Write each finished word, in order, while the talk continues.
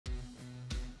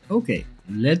Okay,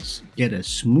 let's get a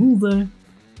smoother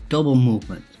double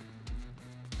movement.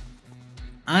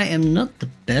 I am not the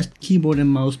best keyboard and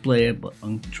mouse player, but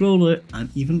on controller I'm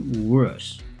even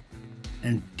worse.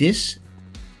 And this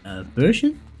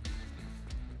version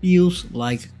feels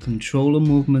like controller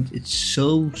movement. It's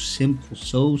so simple,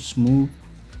 so smooth,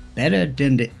 better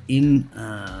than the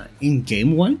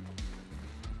in-game one.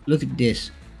 Look at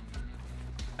this.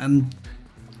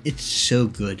 It's so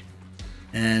good,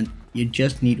 and you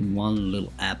just need one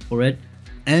little app for it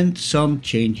and some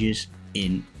changes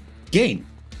in game.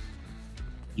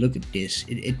 Look at this.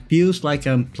 It feels like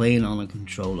I'm playing on a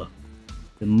controller.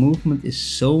 The movement is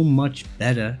so much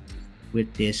better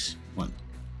with this one.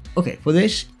 Okay, for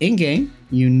this in-game,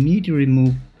 you need to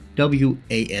remove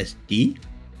WASD.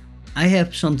 I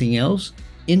have something else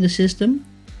in the system.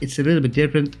 It's a little bit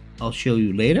different. I'll show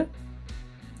you later.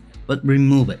 But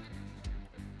remove it.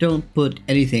 Don't put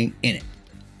anything in it.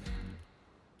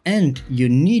 And you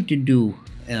need to do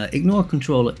ignore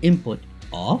controller input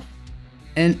off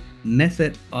and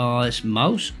method as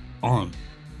mouse on.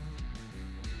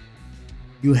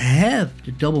 You have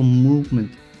the double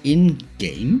movement in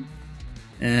game,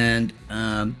 and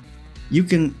you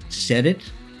can set it.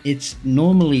 It's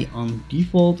normally on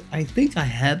default. I think I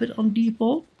have it on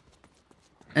default,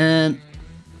 and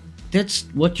that's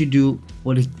what you do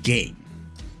for the game.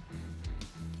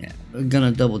 Yeah, we're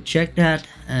gonna double check that,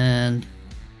 and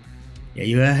yeah,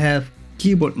 you have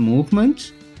keyboard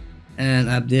movement, and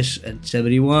I have this at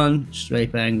 71,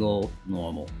 strafe angle,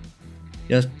 normal.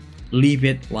 Just leave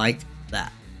it like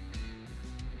that.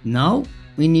 Now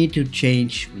we need to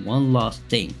change one last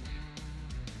thing,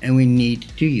 and we need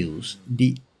to use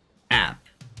the app.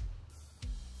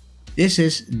 This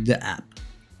is the app.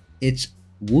 It's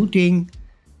Wooting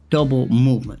double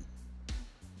movement,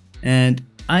 and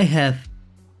I have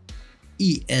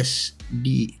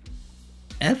ESDF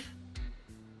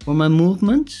for my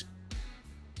movements,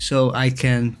 so I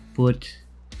can put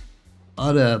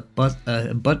other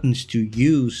buttons to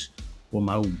use for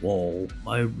my wall,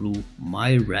 my roof,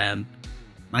 my ramp,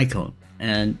 my cone,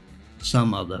 and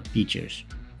some other features.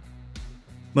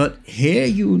 But here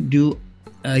you do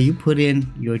you put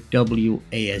in your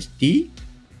WASD,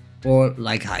 or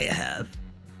like I have.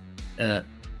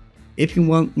 If you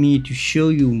want me to show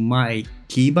you my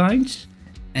keybinds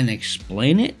and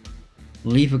explain it,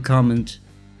 leave a comment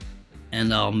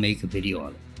and I'll make a video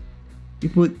on it. You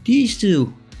put these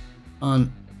two on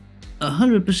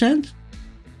 100%,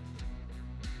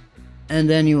 and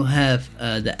then you have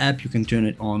the app. You can turn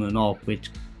it on and off with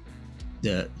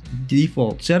the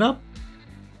default setup.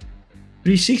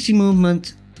 360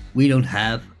 movement we don't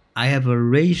have. I have a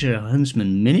Razer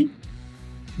Huntsman Mini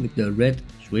with the red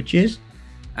switches.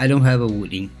 I don't have a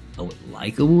Wooting. I would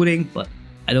like a Wooting, but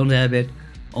I don't have it.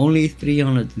 Only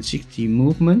 360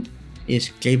 movement is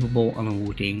capable on a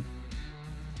Wooting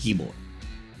keyboard.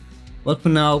 But for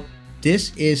now,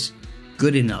 this is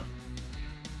good enough.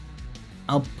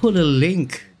 I'll put a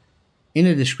link in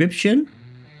the description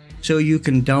so you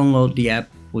can download the app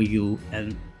for you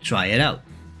and try it out.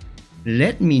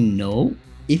 Let me know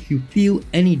if you feel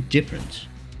any difference.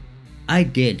 I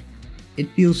did. It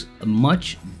feels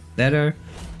much better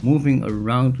moving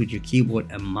around with your keyboard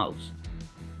and mouse.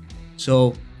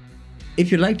 So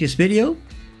if you like this video,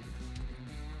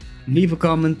 leave a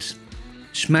comment,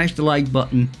 smash the like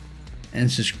button,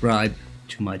 and subscribe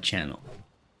to my channel.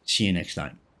 See you next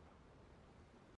time.